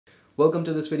Welcome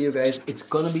to this video, guys. It's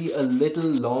gonna be a little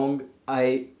long.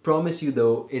 I promise you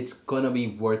though, it's gonna be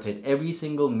worth it. Every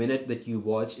single minute that you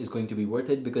watch is going to be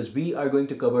worth it because we are going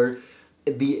to cover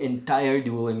the entire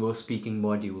Duolingo speaking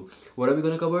module. What are we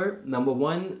going to cover? Number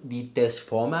one, the test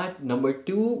format. Number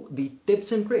two, the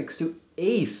tips and tricks to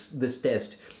ace this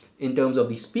test in terms of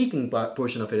the speaking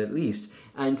portion of it at least.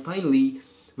 And finally,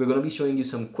 we're going to be showing you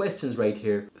some questions right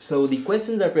here. So the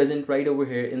questions are present right over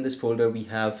here in this folder. We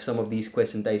have some of these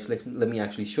question types. Let me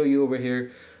actually show you over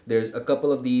here. There's a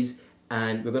couple of these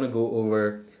and we're going to go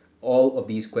over all of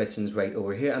these questions right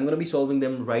over here. I'm going to be solving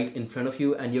them right in front of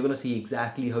you and you're going to see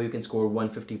exactly how you can score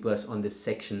 150 plus on this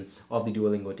section of the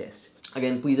Duolingo test.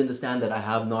 Again, please understand that I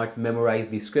have not memorized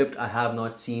the script. I have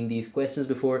not seen these questions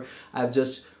before. I've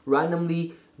just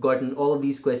randomly gotten all of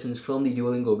these questions from the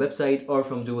Duolingo website or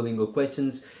from Duolingo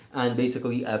questions, and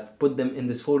basically I've put them in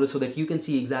this folder so that you can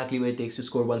see exactly what it takes to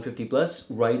score 150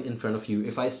 plus right in front of you.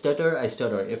 If I stutter, I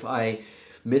stutter. If I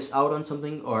miss out on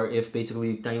something, or if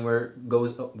basically timer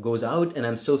goes out and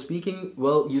I'm still speaking,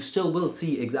 well, you still will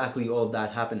see exactly all of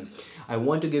that happen. I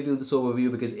want to give you this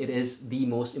overview because it is the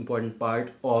most important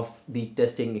part of the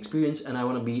testing experience and I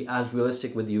want to be as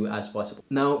realistic with you as possible.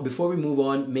 Now, before we move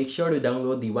on, make sure to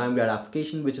download the YMGrad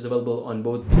application, which is available on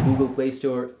both the Google Play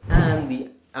Store and the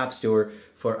App Store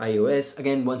for iOS.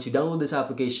 Again, once you download this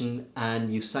application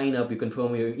and you sign up, you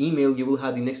confirm your email, you will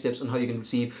have the next steps on how you can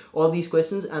receive all these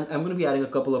questions, and I'm going to be adding a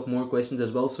couple of more questions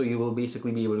as well, so you will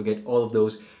basically be able to get all of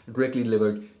those directly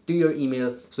delivered to your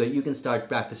email so that you can start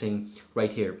practicing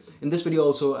right here. In this video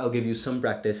also, I'll give you some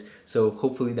practice, so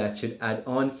hopefully that should add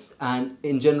on. And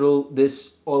in general,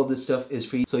 all of this stuff is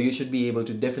free, so you should be able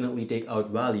to definitely take out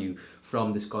value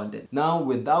from this content. Now,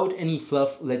 without any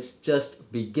fluff, let's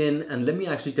just begin and let me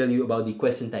actually tell you about the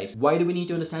question types. Why do we need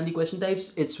to understand the question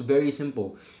types? It's very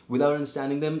simple. Without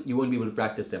understanding them, you won't be able to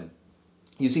practice them.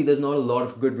 You see, there's not a lot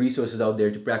of good resources out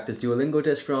there to practice Duolingo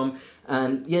test from,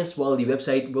 and yes, while the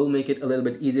website will make it a little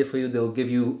bit easier for you, they'll give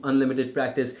you unlimited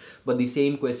practice, but the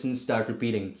same questions start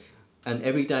repeating. And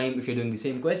every time, if you're doing the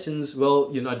same questions,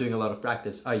 well, you're not doing a lot of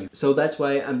practice, are you? So that's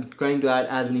why I'm trying to add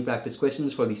as many practice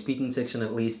questions for the speaking section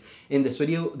at least in this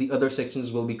video. The other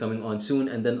sections will be coming on soon,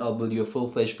 and then I'll build you a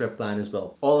full-fledged prep plan as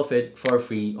well. All of it for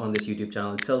free on this YouTube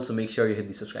channel itself, so make sure you hit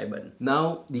the subscribe button.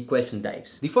 Now, the question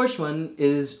types. The first one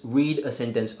is read a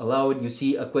sentence aloud. You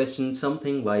see a question,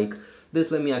 something like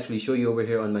this. Let me actually show you over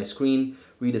here on my screen.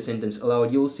 Read a sentence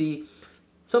aloud. You will see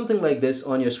something like this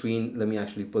on your screen. Let me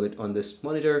actually put it on this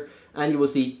monitor and you will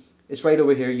see it's right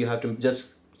over here. You have to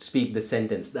just speak the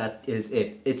sentence. That is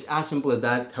it. It's as simple as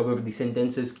that. However, the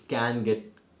sentences can get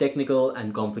technical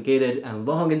and complicated and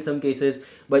long in some cases,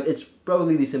 but it's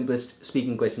probably the simplest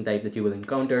speaking question type that you will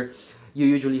encounter. You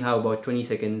usually have about 20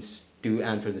 seconds to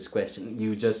answer this question.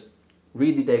 You just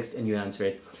read the text and you answer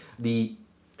it. The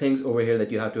things over here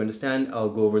that you have to understand, I'll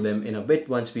go over them in a bit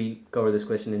once we cover this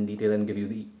question in detail and give you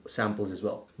the samples as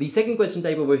well. The second question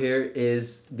type over here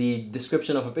is the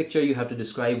description of a picture. You have to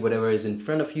describe whatever is in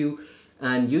front of you,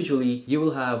 and usually you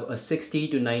will have a 60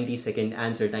 to 90 second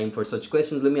answer time for such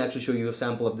questions. Let me actually show you a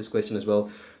sample of this question as well.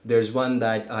 There's one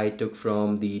that I took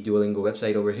from the Duolingo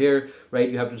website over here, right?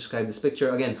 You have to describe this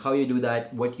picture. Again, how you do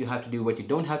that, what you have to do, what you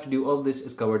don't have to do, all of this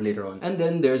is covered later on. And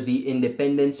then there's the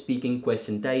independent speaking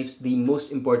question types, the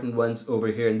most important ones over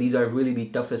here. And these are really the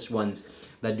toughest ones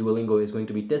that Duolingo is going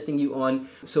to be testing you on.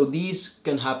 So these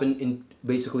can happen in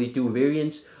basically two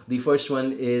variants. The first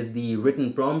one is the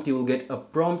written prompt. You will get a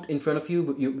prompt in front of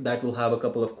you that will have a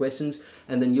couple of questions,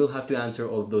 and then you'll have to answer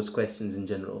all of those questions in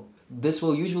general. This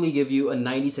will usually give you a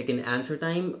 90-second answer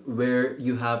time where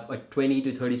you have a 20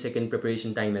 to 30-second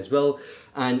preparation time as well,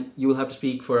 and you will have to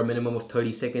speak for a minimum of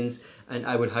 30 seconds, and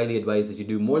I would highly advise that you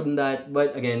do more than that,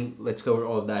 but again, let's cover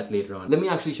all of that later on. Let me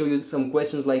actually show you some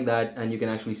questions like that, and you can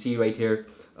actually see right here.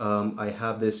 I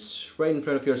have this right in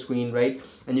front of your screen, right?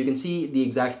 And you can see the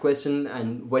exact question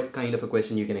and what kind of a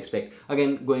question you can expect.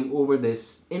 Again, going over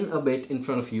this in a bit in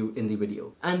front of you in the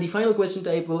video. And the final question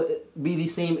type will be the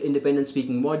same independent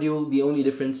speaking module. The only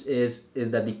difference is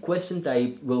that the question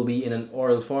type will be in an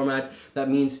oral format. That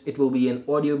means it will be an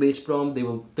audio-based prompt. They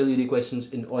will tell you the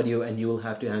questions in audio and you will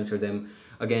have to answer them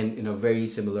again in a very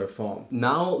similar form.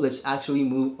 Now let's actually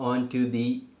move on to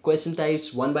the question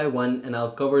types one by one, and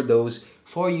I'll cover those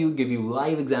for you, give you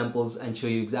live examples and show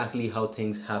you exactly how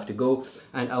things have to go,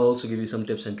 and I'll also give you some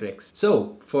tips and tricks.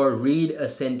 So for read a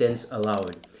sentence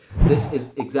aloud, this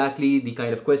is exactly the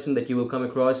kind of question that you will come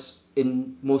across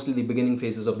in mostly the beginning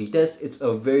phases of the test. It's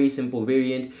a very simple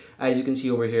variant. As you can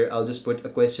see over here, I'll just put a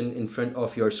question in front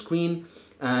of your screen,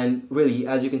 and really,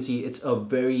 as you can see, it's a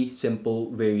very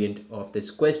simple variant of this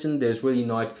question. There's really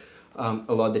not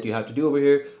a lot that you have to do over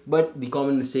here, but the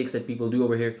common mistakes that people do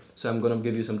over here. So I'm going to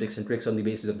give you some tips and tricks on the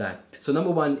basis of that. So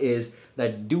number one is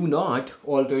that do not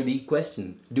alter the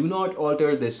question. Do not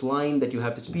alter this line that you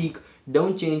have to speak.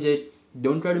 Don't change it.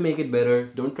 Don't try to make it better.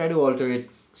 Don't try to alter it.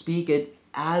 Speak it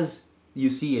as you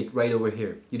see it right over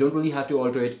here. You don't really have to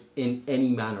alter it in any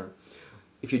manner.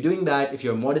 If you're doing that, if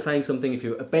you're modifying something, if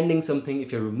you're appending something,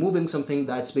 if you're removing something,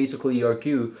 that's basically your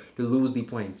cue to lose the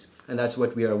points. And that's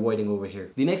what we are avoiding over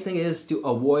here. The next thing is to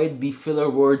avoid the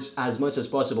filler words as much as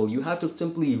possible. You have to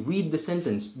simply read the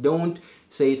sentence. Don't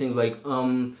say things like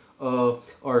or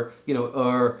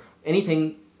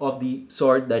anything of the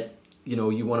sort that you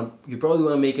probably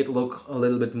want to make it look a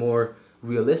little bit more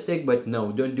realistic, but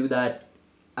no, don't do that.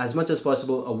 As much as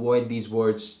possible, avoid these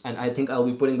words. And I think I'll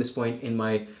be putting this point in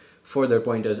my further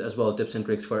pointers as well, tips and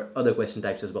tricks for other question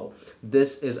types as well.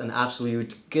 This is an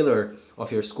absolute killer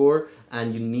of your score,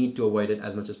 and you need to avoid it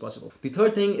as much as possible. The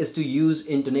third thing is to use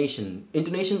intonation.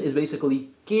 Intonation is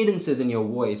basically cadences in your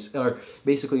voice, or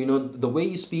basically, the way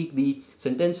you speak the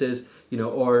sentences,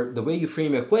 or the way you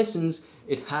frame your questions.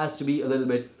 It has to be a little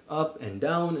bit up and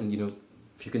down, and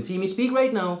if you can see me speak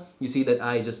right now, you see that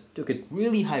I just took it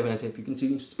really high when I said if you can see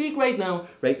me speak right now,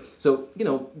 right? So,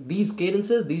 these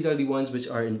cadences, these are the ones which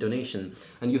are intonation,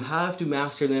 and you have to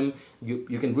master them.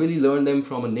 You can really learn them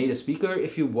from a native speaker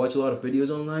if you watch a lot of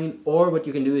videos online, or what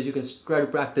you can do is you can try to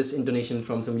practice intonation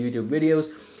from some YouTube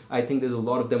videos. I think there's a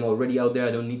lot of them already out there.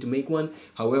 I don't need to make one.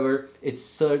 However, it's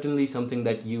certainly something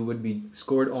that you would be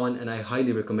scored on, and I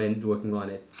highly recommend working on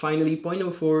it. Finally, point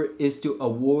number 4 is to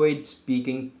avoid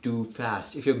speaking too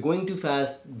fast. If you're going too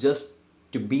fast, just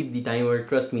to beat the timer,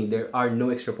 trust me, there are no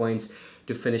extra points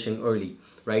to finishing early,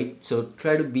 right? So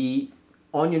try to be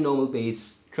on your normal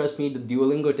pace. Trust me, the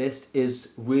Duolingo test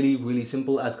is really, really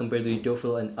simple as compared to the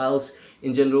TOEFL and IELTS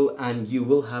in general, and you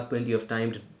will have plenty of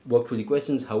time to work through the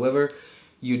questions. However,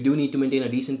 you do need to maintain a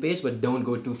decent pace, but don't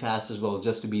go too fast as well,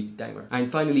 just to beat the timer.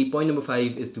 And finally, point number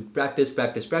 5 is to practice,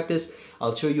 practice, practice.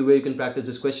 I'll show you where you can practice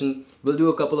this question. We'll do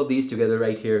a couple of these together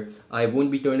right here. I won't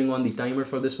be turning on the timer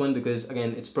for this one because,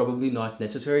 again, it's probably not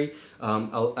necessary.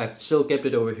 I've still kept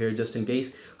it over here just in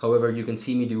case. However, you can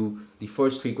see me do the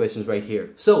first 3 questions right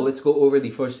here. So let's go over the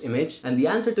first image. And the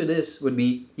answer to this would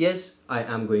be, yes, I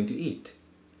am going to eat.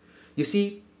 You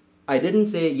see, I didn't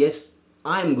say, yes,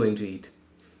 I'm going to eat.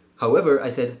 However, I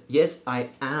said, yes, I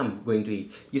am going to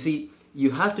eat. You see,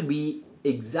 you have to be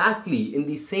exactly in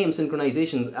the same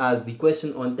synchronization as the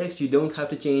question on text. You don't have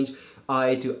to change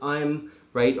I to I'm,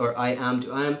 right? Or I am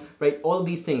to I'm, right? All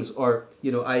these things, or,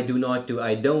 I do not to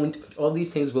I don't. All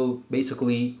these things will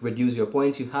basically reduce your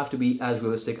points. You have to be as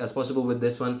realistic as possible with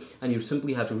this one, and you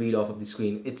simply have to read off of the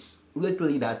screen. It's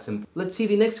literally that simple. Let's see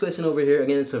the next question over here.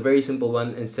 Again, it's a very simple one,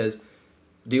 and it says,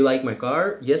 do you like my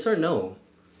car? Yes or no?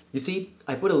 You see,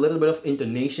 I put a little bit of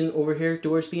intonation over here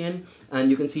towards the end,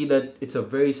 and you can see that it's a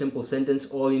very simple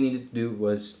sentence. All you needed to do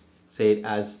was say it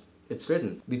as it's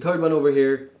written. The third one over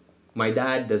here, my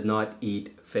dad does not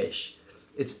eat fish.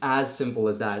 It's as simple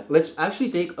as that. Let's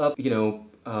actually take up,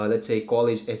 let's say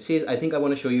college essays. I think I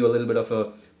want to show you a little bit of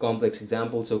a complex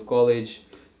example. So college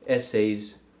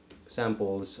essays,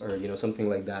 samples, or something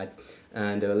like that.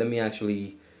 And let me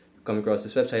actually come across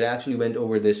this website. I actually went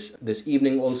over this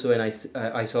evening also, and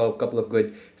I saw a couple of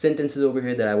good sentences over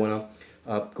here that I want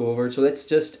to go over. So let's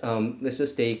just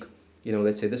take,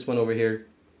 let's say this one over here,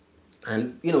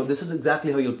 and this is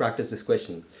exactly how you'll practice this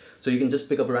question. So you can just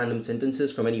pick up random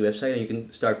sentences from any website and you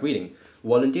can start reading.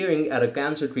 Volunteering at a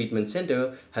cancer treatment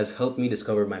center has helped me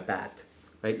discover my path,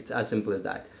 right? It's as simple as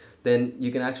that. Then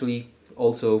you can actually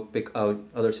also pick out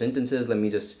other sentences. Let me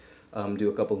just do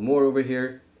a couple more over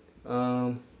here.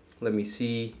 Let me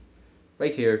see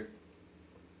right here.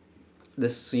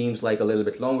 This seems like a little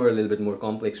bit longer, a little bit more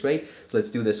complex, right? So let's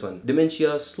do this one.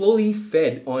 Dementia slowly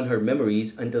fed on her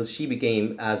memories until she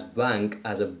became as blank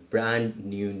as a brand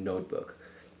new notebook.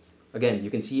 Again, you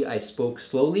can see I spoke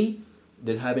slowly,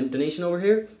 did have intonation over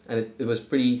here, and it was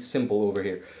pretty simple over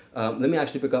here. Let me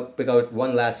actually pick out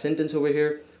one last sentence over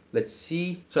here. Let's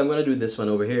see. So I'm gonna do this one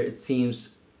over here. It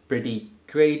seems pretty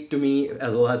great to me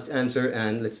as a last answer,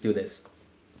 and let's do this.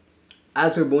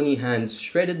 As her bony hands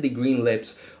shredded the green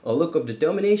lips, a look of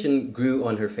determination grew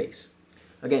on her face.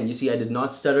 Again, you see I did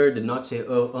not stutter, did not say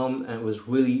and it was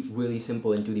really, really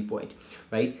simple and to the point,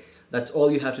 right? That's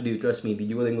all you have to do. Trust me, the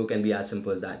Duolingo can be as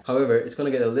simple as that. However, it's going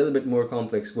to get a little bit more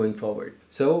complex going forward.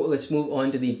 So let's move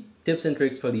on to the tips and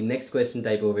tricks for the next question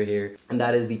type over here, and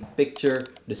that is the picture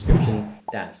description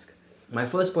task. My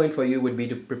first point for you would be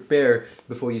to prepare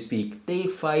before you speak.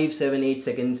 Take 5, 7, 8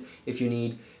 seconds if you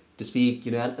need to speak.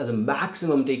 You know, as a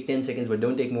maximum, take 10 seconds, but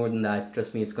don't take more than that.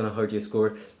 Trust me, it's gonna hurt your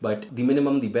score. But the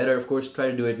minimum, the better. Of course, try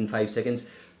to do it in 5 seconds.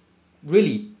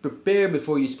 Really prepare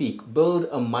before you speak. Build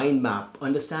a mind map.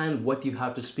 Understand what you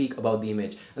have to speak about the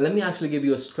image. And let me actually give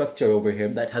you a structure over here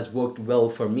that has worked well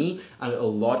for me and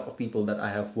a lot of people that I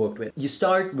have worked with. You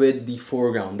start with the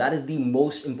foreground. That is the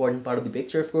most important part of the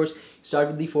picture, of course. You start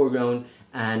with the foreground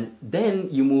and then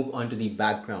you move on to the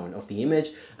background of the image.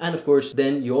 And of course,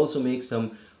 then you also make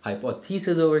some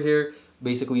hypotheses over here.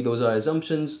 Basically, those are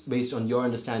assumptions based on your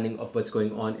understanding of what's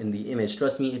going on in the image.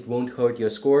 Trust me, it won't hurt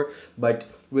your score, but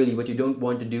really what you don't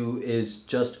want to do is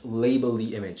just label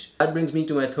the image. That brings me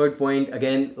to my third point.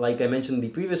 Again, like I mentioned in the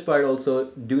previous part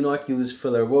also, do not use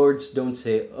filler words. Don't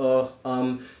say,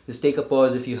 just take a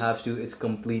pause if you have to. It's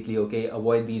completely okay.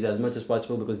 Avoid these as much as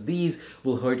possible because these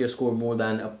will hurt your score more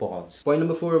than a pause. Point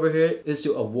number 4 over here is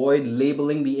to avoid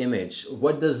labeling the image.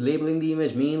 What does labeling the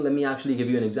image mean? Let me actually give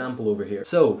you an example over here.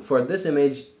 So for this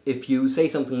image, if you say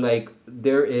something like,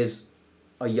 there is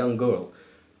a young girl,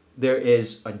 there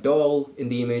is a doll in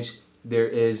the image, there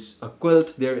is a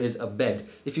quilt, there is a bed.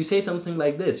 If you say something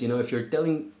like this, you know, if you're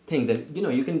telling things, and you know,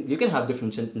 you can have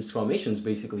different sentence formations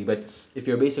basically, but if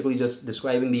you're basically just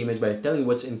describing the image by telling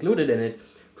what's included in it,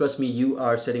 trust me, you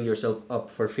are setting yourself up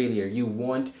for failure. You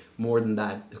want more than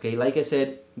that, okay? Like I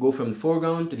said, go from the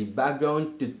foreground to the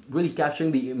background to really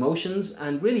capturing the emotions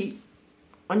and really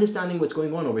understanding what's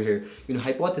going on over here. You know,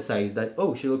 hypothesize that,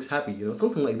 oh, she looks happy, you know,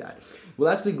 something like that. We'll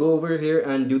actually go over here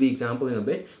and do the example in a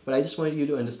bit, but I just wanted you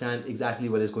to understand exactly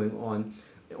what is going on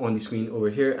the screen over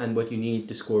here and what you need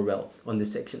to score well on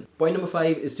this section. Point number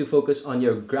 5 is to focus on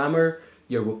your grammar,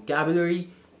 your vocabulary,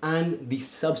 and the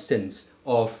substance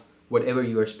of whatever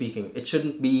you are speaking. It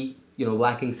shouldn't be, you know,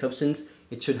 lacking substance.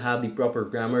 It should have the proper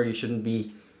grammar. You shouldn't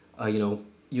be, you know,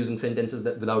 using sentences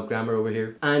that without grammar over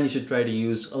here. And you should try to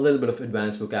use a little bit of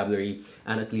advanced vocabulary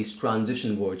and at least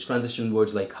transition words. Transition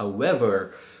words like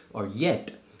however or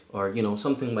yet or, you know,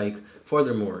 something like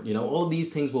furthermore. You know, all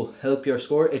these things will help your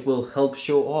score. It will help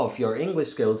show off your English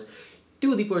skills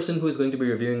to the person who is going to be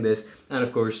reviewing this. And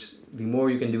of course, the more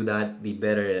you can do that, the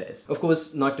better it is. Of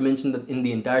course, not to mention that in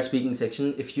the entire speaking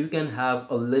section, if you can have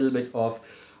a little bit of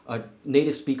a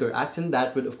native speaker accent,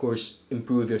 that would of course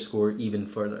improve your score even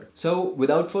further. So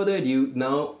without further ado,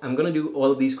 now I'm gonna do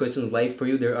all of these questions live for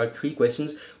you. There are 3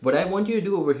 questions. What I want you to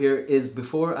do over here is,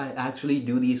 before I actually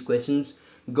do these questions,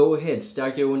 go ahead,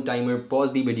 start your own timer,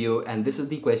 pause the video, and this is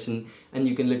the question, and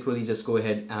you can literally just go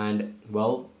ahead and,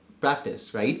 well,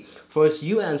 practice, right? First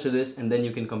you answer this and then you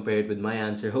can compare it with my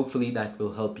answer. Hopefully that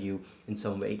will help you in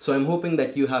some way. So I'm hoping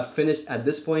that you have finished at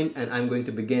this point and I'm going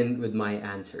to begin with my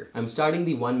answer. I'm starting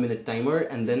the 1-minute timer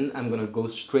and then I'm gonna go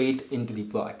straight into the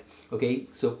plot. Okay,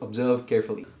 so observe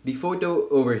carefully. The photo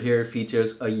over here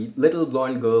features a little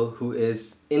blonde girl who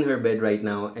is in her bed right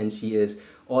now and she is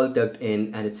all tucked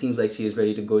in and it seems like she is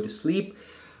ready to go to sleep.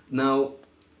 Now,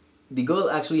 the girl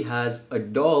actually has a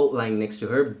doll lying next to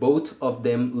her, both of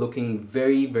them looking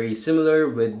very, very similar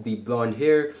with the blonde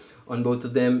hair on both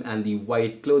of them and the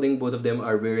white clothing both of them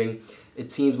are wearing.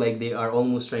 It seems like they are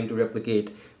almost trying to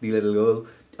replicate the little girl.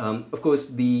 Of course,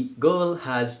 the girl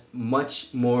has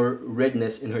much more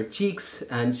redness in her cheeks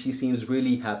and she seems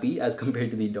really happy as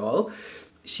compared to the doll.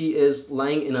 She is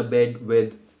lying in a bed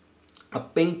with a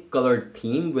pink colored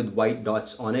theme with white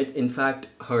dots on it. In fact,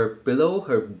 her pillow,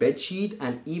 her bed sheet,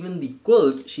 and even the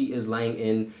quilt she is lying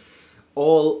in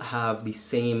all have the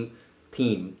same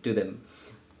theme to them.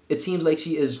 It seems like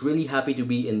she is really happy to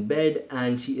be in bed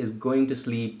and she is going to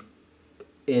sleep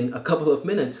in a couple of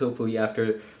minutes, hopefully,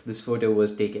 after this photo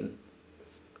was taken.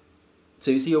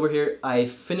 So you see over here, I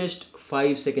finished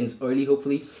 5 seconds early,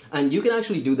 hopefully, and you can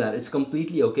actually do that. It's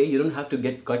completely okay. You don't have to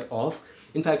get cut off.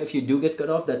 In fact, if you do get cut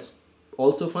off, that's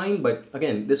also fine, but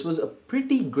again, this was a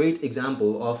pretty great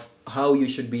example of how you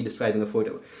should be describing a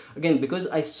photo. Again, because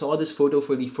I saw this photo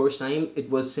for the first time, it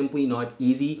was simply not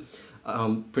easy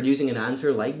producing an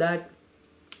answer like that.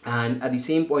 And at the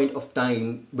same point of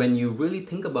time, when you really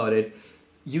think about it,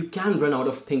 you can run out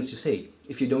of things to say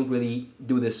if you don't really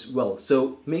do this well.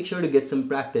 So make sure to get some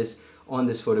practice on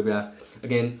this photograph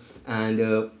again, and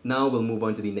now we'll move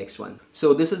on to the next one.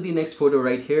 So this is the next photo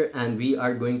right here and we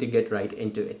are going to get right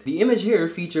into it. The image here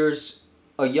features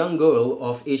a young girl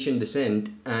of Asian descent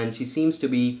and she seems to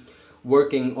be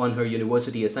working on her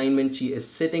university assignment. She is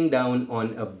sitting down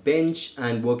on a bench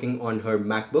and working on her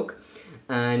MacBook,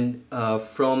 and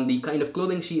from the kind of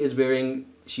clothing she is wearing,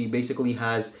 she basically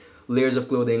has layers of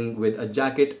clothing with a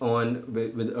jacket on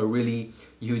with a really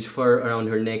huge fur around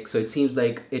her neck. So it seems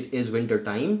like it is winter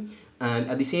time. And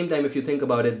at the same time, if you think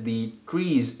about it, the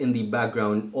trees in the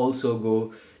background also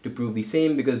go to prove the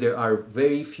same because there are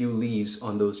very few leaves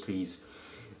on those trees.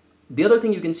 The other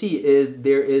thing you can see is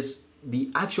there is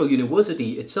the actual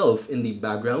university itself in the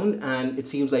background, and it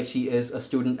seems like she is a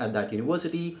student at that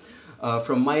university.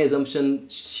 From my assumption,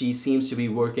 she seems to be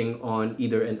working on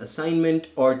either an assignment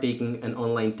or taking an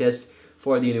online test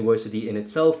for the university in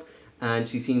itself, and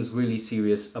she seems really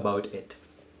serious about it.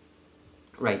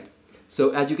 Right.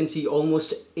 So as you can see,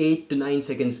 almost 8 to 9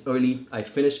 seconds early, I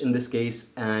finished in this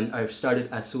case, and I've started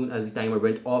as soon as the timer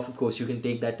went off. Of course, you can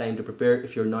take that time to prepare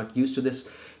if you're not used to this,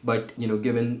 but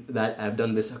given that I've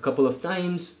done this a couple of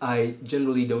times, I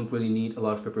generally don't really need a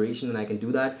lot of preparation and I can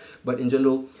do that. But in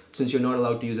general, since you're not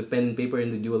allowed to use a pen and paper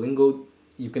in the Duolingo,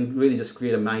 you can really just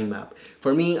create a mind map.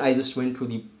 For me, I just went through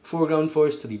the foreground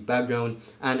first to the background,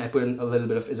 and I put in a little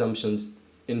bit of assumptions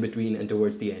in between and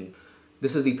towards the end.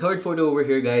 This is the third photo over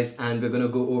here, guys, and we're going to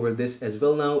go over this as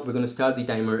well now. We're going to start the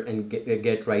timer and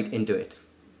get right into it.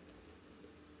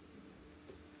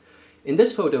 In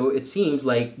this photo, it seems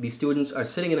like the students are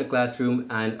sitting in a classroom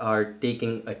and are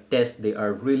taking a test they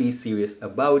are really serious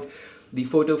about. The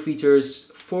photo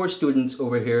features 4 students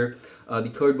over here. The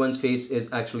third one's face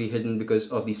is actually hidden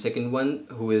because of the second one,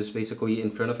 who is basically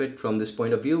in front of it from this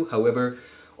point of view. However,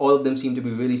 all of them seem to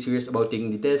be really serious about taking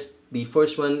the test. The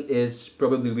first one is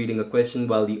probably reading a question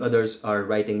while the others are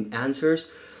writing answers.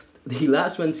 The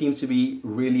last one seems to be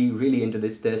really into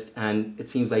this test, and it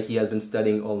seems like he has been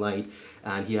studying all night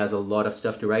and he has a lot of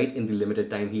stuff to write in the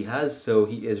limited time he has, so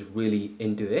he is really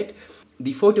into it.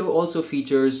 The photo also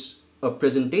features a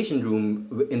presentation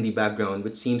room in the background,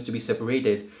 which seems to be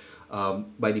separated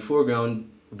by the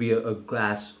foreground via a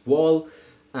glass wall,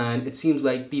 and it seems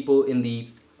like people in the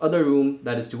other room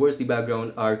that is towards the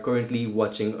background are currently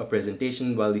watching a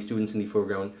presentation while the students in the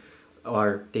foreground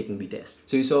are taking the test.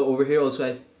 So you saw over here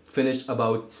also I finished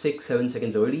about 6-7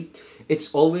 seconds early.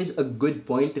 It's always a good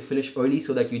point to finish early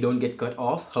so that you don't get cut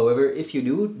off. However, if you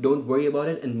do, don't worry about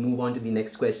it and move on to the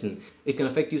next question. It can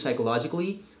affect you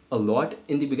psychologically a lot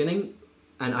in the beginning,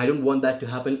 and I don't want that to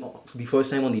happen the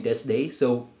first time on the test day.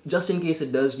 So just in case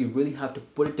it does, you really have to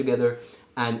put it together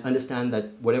and understand that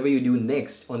whatever you do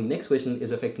next on the next question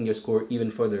is affecting your score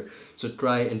even further. So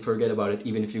try and forget about it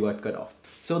even if you got cut off.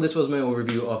 So this was my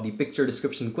overview of the picture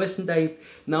description question type.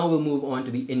 Now we'll move on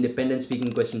to the independent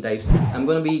speaking question types. I'm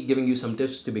going to be giving you some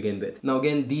tips to begin with. Now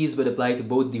again, these would apply to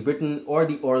both the written or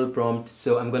the oral prompt,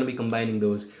 so I'm going to be combining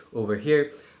those over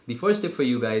here. The first tip for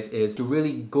you guys is to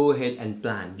really go ahead and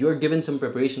plan. You're given some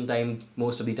preparation time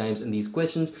most of the times in these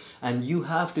questions, and you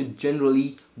have to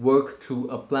generally work through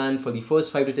a plan for the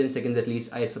first 5 to 10 seconds at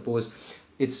least. I suppose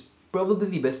it's probably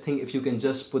the best thing if you can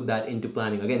just put that into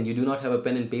planning. Again, you do not have a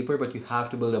pen and paper, but you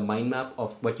have to build a mind map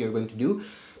of what you're going to do.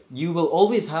 You will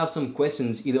always have some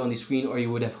questions either on the screen or you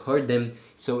would have heard them,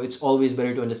 so it's always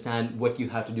better to understand what you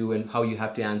have to do and how you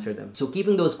have to answer them. So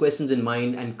keeping those questions in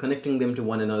mind and connecting them to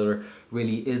one another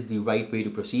really is the right way to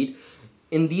proceed.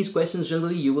 In these questions,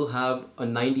 generally you will have a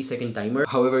 90-second timer.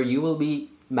 However, you will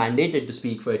be mandated to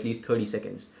speak for at least 30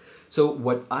 seconds. So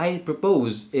what I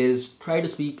propose is try to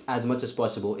speak as much as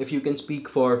possible. If you can speak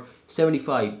for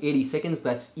 75, 80 seconds,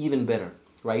 that's even better,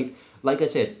 right? Like I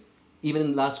said, even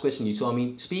in the last question you saw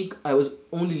me speak, I was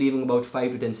only leaving about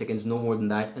 5 to 10 seconds, no more than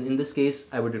that. And in this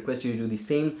case, I would request you to do the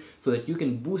same so that you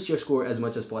can boost your score as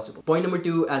much as possible. Point number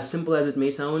 2, as simple as it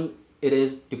may sound, it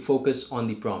is to focus on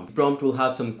the prompt. The prompt will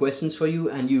have some questions for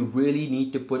you, and you really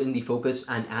need to put in the focus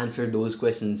and answer those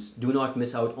questions. Do not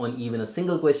miss out on even a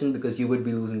single question because you would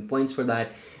be losing points for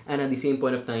that. And at the same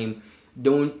point of time,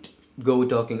 don't go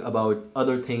talking about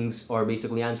other things or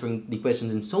basically answering the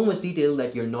questions in so much detail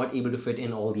that you're not able to fit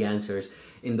in all the answers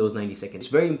in those 90 seconds.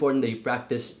 It's very important that you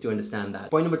practice to understand that.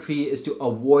 Point number 3 is to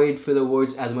avoid filler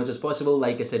words as much as possible.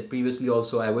 Like I said previously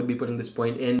also, I would be putting this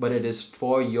point in, but it is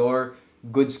for your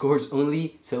good scores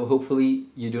only, so hopefully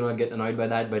you do not get annoyed by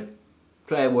that. But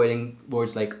try avoiding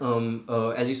words like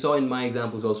as you saw in my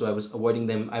examples also, I was avoiding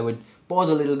them. I would pause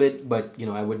a little bit, but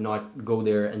I would not go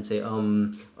there and say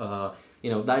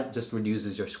that just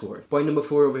reduces your score. Point number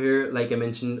 4 over here, like I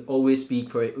mentioned, always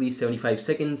speak for at least 75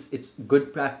 seconds. It's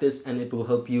good practice and it will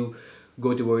help you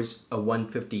go towards a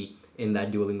 150 in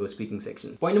that Duolingo speaking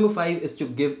section. Point number 5 is to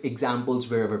give examples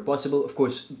wherever possible. Of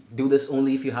course, do this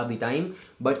only if you have the time,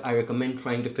 but I recommend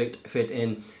trying to fit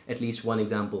in at least one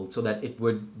example so that it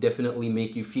would definitely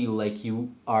make you feel like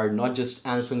you are not just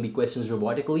answering the questions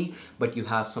robotically, but you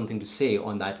have something to say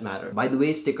on that matter. By the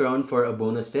way, stick around for a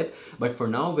bonus tip, but for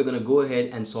now, we're gonna go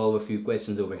ahead and solve a few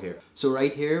questions over here. So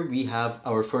right here, we have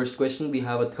our first question. We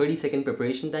have a 30-second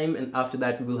preparation time, and after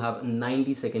that, we will have a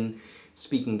 90-second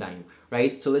speaking time,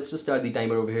 right? So let's just start the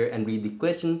timer over here and read the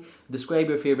question. Describe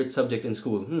your favorite subject in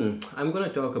school. I'm gonna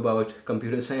talk about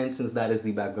computer science since that is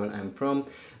the background I'm from.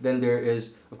 Then there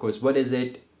is, of course, what is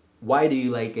it? Why do you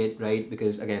like it, right?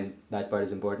 Because again, that part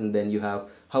is important. Then you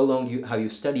have how long have you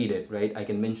studied it, right? I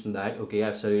can mention that. Okay,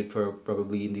 I've studied it for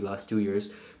probably in the last 2 years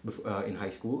in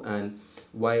high school. And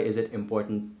why is it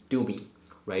important to me,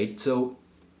 right? So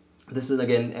this is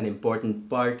again an important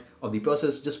part of the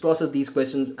process. Just process these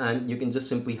questions and you can just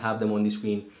simply have them on the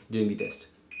screen during the test.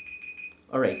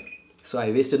 All right. So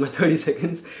I wasted my 30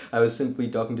 seconds. I was simply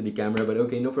talking to the camera, but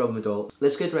okay, no problem at all.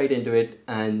 Let's get right into it.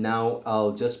 And now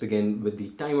I'll just begin with the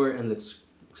timer and let's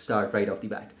start right off the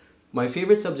bat. My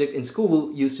favorite subject in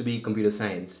school used to be computer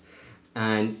science.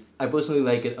 And I personally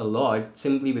like it a lot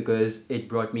simply because it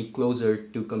brought me closer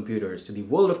to computers, to the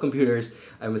world of computers,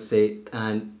 I must say.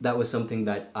 And that was something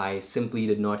that I simply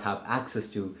did not have access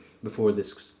to before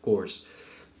this course.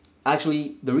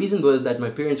 Actually, the reason was that my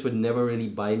parents would never really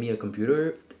buy me a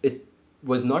computer. It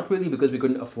was not really because we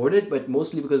couldn't afford it, but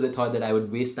mostly because they thought that I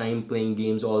would waste time playing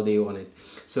games all day on it.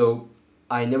 So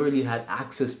I never really had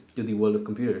access to the world of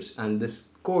computers, and this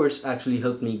course actually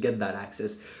helped me get that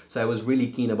access. So I was really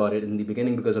keen about it in the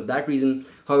beginning because of that reason.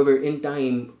 However, in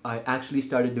time, I actually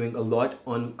started doing a lot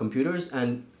on computers,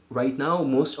 and right now,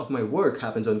 most of my work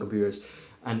happens on computers,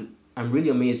 and I'm really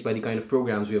amazed by the kind of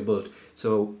programs we have built.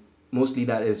 So mostly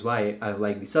that is why I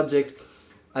like the subject.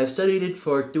 I've studied it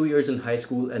for 2 years in high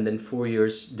school and then 4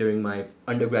 years during my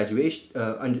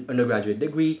undergraduate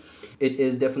degree. It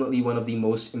is definitely one of the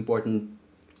most important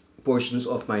portions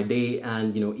of my day,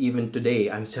 and even today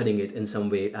I'm studying it in some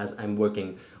way as I'm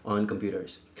working on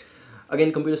computers.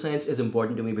 Again, computer science is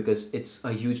important to me because it's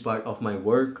a huge part of my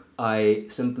work. I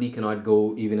simply cannot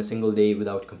go even a single day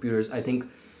without computers. I think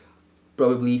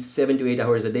probably 7 to 8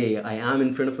 hours a day I am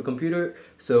in front of a computer,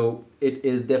 so it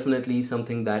is definitely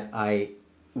something that I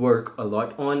work a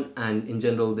lot on, and in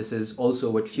general this is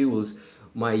also what fuels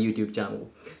my YouTube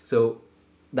channel. So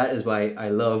that is why I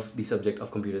love the subject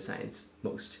of computer science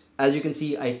most. As you can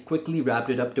see, I quickly wrapped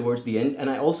it up towards the end, and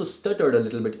I also stuttered a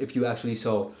little bit if you actually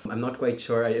saw. I'm not quite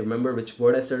sure I remember which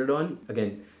word I stuttered on.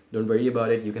 Again, don't worry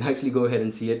about it, you can actually go ahead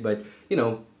and see it, but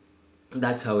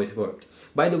that's how it worked.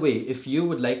 By the way, if you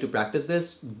would like to practice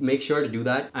this, make sure to do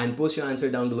that and post your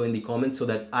answer down below in the comments so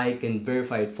that I can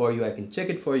verify it for you, I can check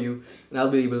it for you, and I'll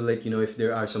be able to let you know if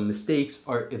there are some mistakes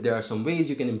or if there are some ways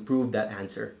you can improve that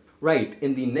answer. Right,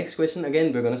 in the next question,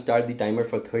 again, we're gonna start the timer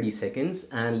for 30 seconds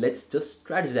and let's just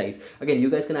strategize. Again, you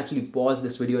guys can actually pause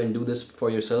this video and do this for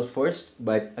yourself first,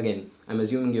 but again, I'm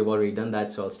assuming you've already done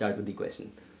that, so I'll start with the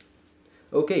question.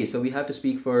 Okay, so we have to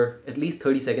speak for at least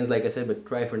 30 seconds, like I said, but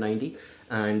try for 90.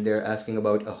 And they're asking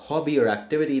about a hobby or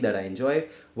activity that I enjoy.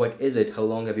 What is it? How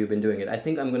long have you been doing it? I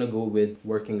think I'm gonna go with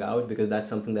working out because that's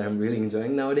something that I'm really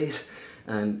enjoying nowadays.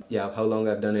 And yeah, how long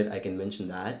I've done it, I can mention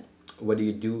that. What do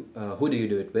you do? Who do you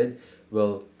do it with?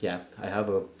 Well, yeah, I have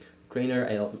a trainer.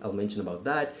 I'll mention about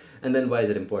that. And then why is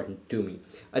it important to me?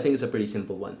 I think it's a pretty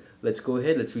simple one. Let's go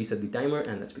ahead, let's reset the timer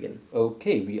and let's begin.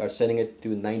 Okay, we are setting it to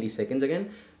 90 seconds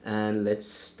again. And let's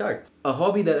start. A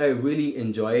hobby that I really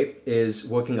enjoy is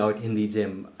working out in the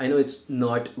gym. I know it's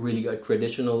not really a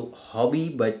traditional hobby,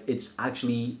 but it's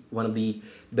actually one of the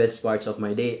best parts of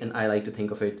my day, and I like to think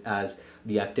of it as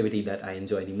the activity that I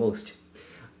enjoy the most.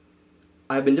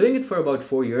 I've been doing it for about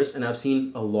 4 years and I've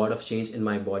seen a lot of change in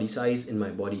my body size, in my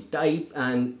body type,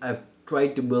 and I've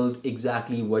tried to build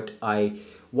exactly what I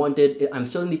wanted. I'm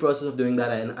still in the process of doing that,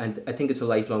 and I think it's a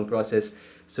lifelong process.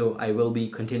 So I will be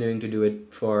continuing to do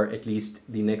it for at least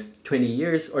the next 20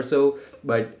 years or so,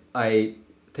 but I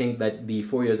think that the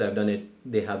 4 years I've done it,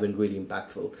 they have been really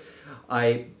impactful.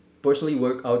 I personally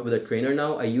work out with a trainer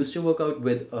now. I used to work out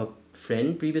with a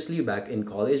friend previously back in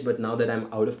college, but now that I'm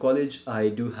out of college, I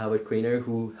do have a trainer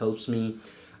who helps me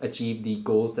achieve the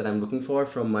goals that I'm looking for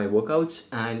from my workouts,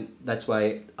 and that's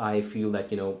why I feel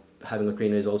that having a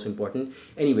trainer is also important.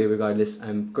 Anyway, regardless,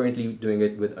 I'm currently doing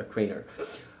it with a trainer.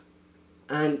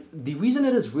 And the reason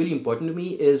it is really important to me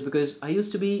is because I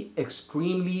used to be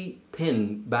extremely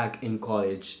thin back in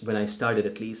college when I started,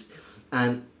 at least.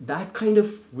 And that kind of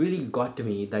really got to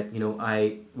me that,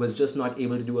 I was just not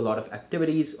able to do a lot of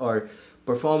activities or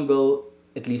perform well,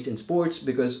 at least in sports,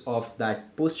 because of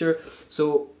that posture.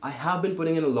 So I have been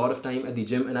putting in a lot of time at the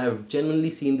gym, and I've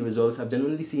genuinely seen the results. I've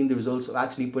genuinely seen the results of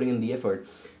actually putting in the effort.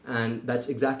 And that's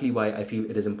exactly why I feel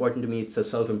it is important to me. It's a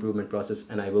self-improvement process,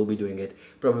 and I will be doing it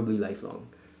probably lifelong.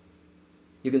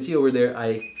 You can see over there,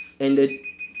 I ended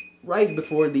right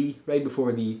before the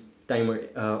timer.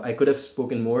 I could have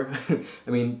spoken more.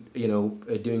 I mean,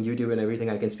 doing YouTube and everything,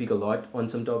 I can speak a lot on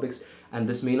some topics, and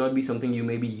this may not be something you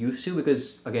may be used to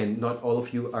because, again, not all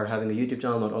of you are having a YouTube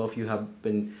channel. Not all of you have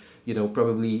been,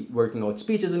 probably working out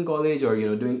speeches in college or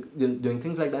doing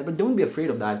things like that. But don't be afraid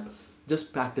of that.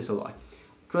 Just practice a lot.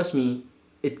 Trust me,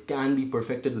 it can be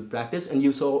perfected with practice. And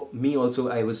you saw me also.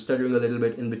 I was stuttering a little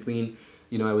bit in between.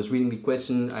 I was reading the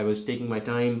question. I was taking my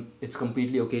time. It's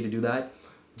completely okay to do that.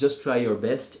 Just try your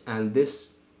best, and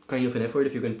this kind of an effort,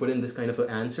 if you can put in this kind of an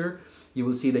answer, you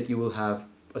will see that you will have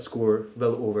a score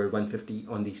well over 150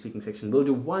 on the speaking section. We'll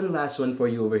do one last one for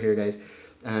you over here, guys,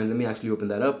 and let me actually open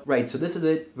that up. Right, so this is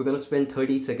it. We're gonna spend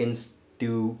 30 seconds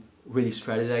to really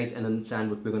strategize and understand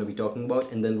what we're going to be talking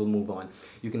about, and then we'll move on.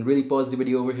 You can really pause the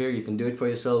video over here, you can do it for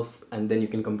yourself, and then you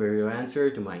can compare your answer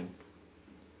to mine.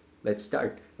 Let's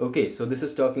start. Okay, so this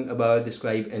is talking about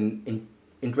describe an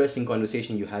interesting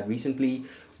conversation you had recently.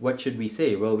 What should we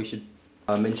say? Well, we should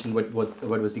mention what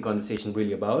was the conversation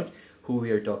really about, who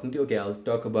we are talking to. Okay, I'll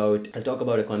talk about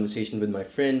a conversation with my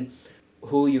friend.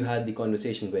 Who you had the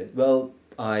conversation with? Well,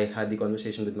 I had the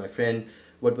conversation with my friend.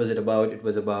 What was it about? It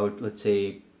was about, let's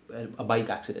say, a bike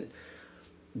accident.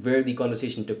 Where the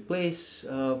conversation took place,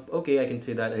 okay, I can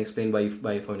say that and explain why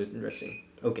you found it interesting.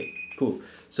 Okay, cool.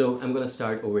 So I'm gonna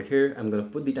start over here. I'm gonna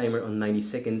put the timer on 90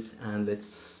 seconds and let's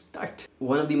start.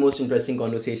 One of the most interesting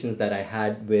conversations that I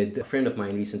had with a friend of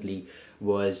mine recently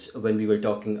was when we were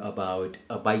talking about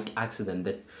a bike accident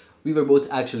that we were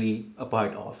both actually a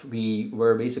part of. We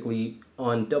were basically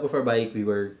on top of our bike. We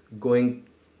were going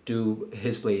to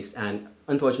his place, and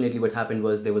unfortunately what happened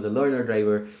was there was a learner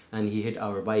driver and he hit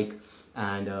our bike,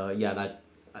 and yeah, that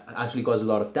actually caused a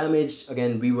lot of damage.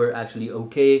 Again, we were actually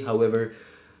okay. However,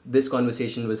 this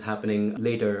conversation was happening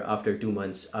later, after 2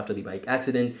 months after the bike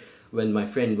accident, when my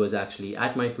friend was actually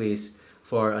at my place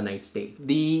for a night stay.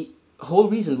 The whole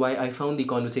reason why I found the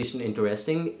conversation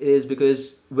interesting is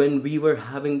because when we were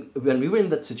in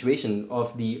that situation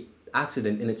of the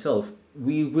accident in itself,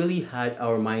 we really had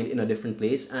our mind in a different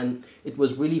place, and it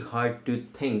was really hard to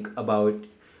think about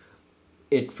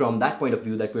it from that point of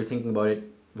view that we're thinking about it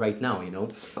right now.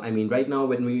 I mean, right now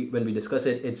when we discuss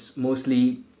it, it's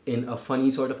mostly in a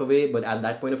funny sort of a way, but at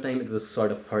that point of time it was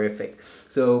sort of horrific.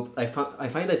 So I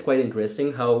find that quite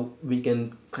interesting, how we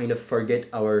can kind of forget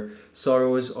our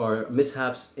sorrows or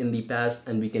mishaps in the past,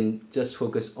 and we can just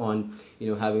focus on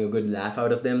having a good laugh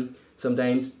out of them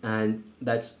sometimes. And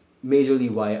that's majorly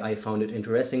why I found it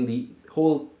interesting, the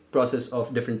whole process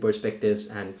of different perspectives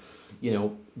and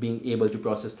being able to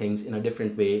process things in a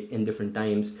different way in different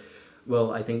times.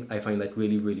 Well, I think I find that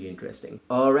really, really interesting.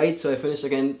 All right, so I finished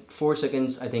again 4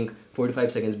 seconds, I think 4 to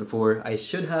 5 seconds before I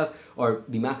should have, or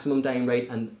the maximum time, right?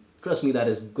 And trust me, that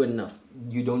is good enough.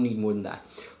 You don't need more than that.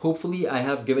 Hopefully, I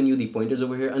have given you the pointers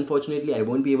over here. Unfortunately, I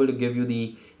won't be able to give you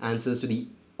the answers to the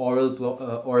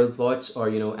oral plots, or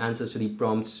answers to the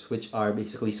prompts which are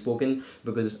basically spoken,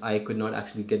 because I could not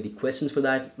actually get the questions for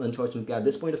that, unfortunately, at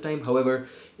this point of time. However,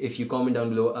 if you comment down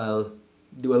below, I'll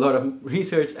do a lot of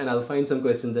research and I'll find some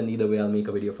questions, and either way I'll make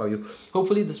a video for you.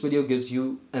 Hopefully this video gives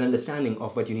you an understanding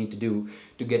of what you need to do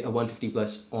to get a 150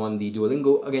 plus on the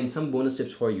Duolingo. Again, some bonus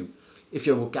tips for you. If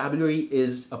your vocabulary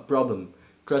is a problem,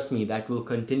 trust me, that will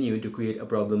continue to create a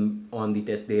problem on the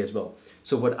test day as well.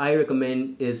 So what I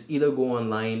recommend is either go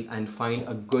online and find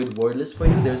a good word list for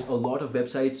you. There's a lot of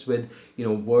websites with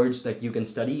words that you can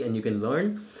study and you can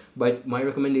learn. But my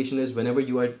recommendation is, whenever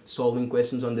you are solving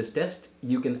questions on this test,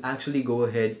 you can actually go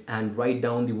ahead and write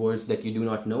down the words that you do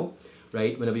not know,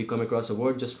 right? Whenever you come across a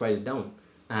word, just write it down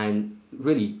and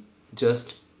really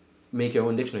just make your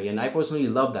own dictionary. And I personally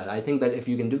love that. I think that if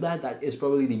you can do that, that is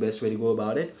probably the best way to go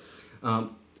about it.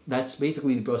 That's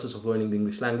basically the process of learning the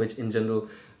English language in general.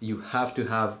 You have to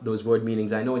have those word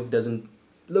meanings. I know it doesn't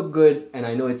look good, and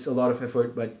I know it's a lot of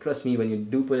effort, but trust me, when you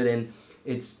do put it in,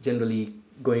 it's generally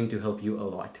going to help you a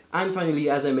lot. And finally,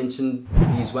 as I mentioned,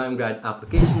 these YMGrad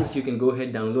applications, you can go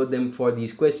ahead, download them for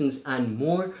these questions and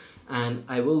more. And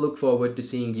I will look forward to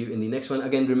seeing you in the next one.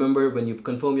 Again, remember, when you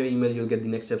confirm your email, you'll get the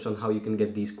next steps on how you can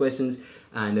get these questions,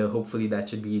 and hopefully that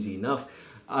should be easy enough.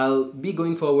 I'll be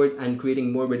going forward and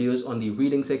creating more videos on the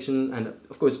reading section, and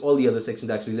of course all the other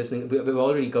sections, actually listening. We've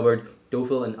already covered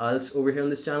TOEFL and IELTS over here on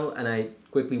this channel, and I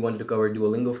quickly wanted to cover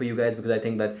Duolingo for you guys because I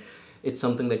think that it's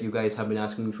something that you guys have been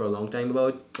asking me for a long time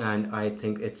about, and I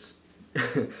think it's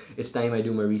it's time I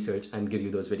do my research and give you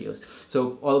those videos.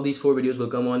 So all of these 4 videos will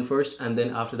come on first, and then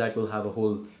after that we'll have a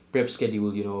whole prep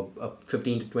schedule, you know, a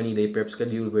 15 to 20 day prep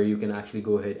schedule where you can actually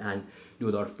go ahead and do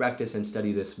a lot of practice and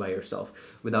study this by yourself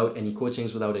without any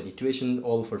coachings, without any tuition,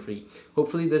 all for free.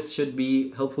 Hopefully this should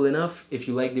be helpful enough. If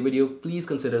you like the video, please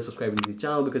consider subscribing to the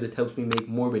channel because it helps me make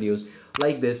more videos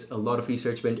like this. A lot of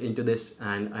research went into this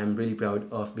and I'm really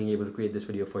proud of being able to create this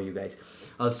video for you guys.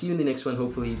 I'll see you in the next one,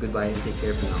 hopefully. Goodbye and take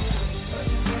care for now.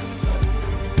 Bye.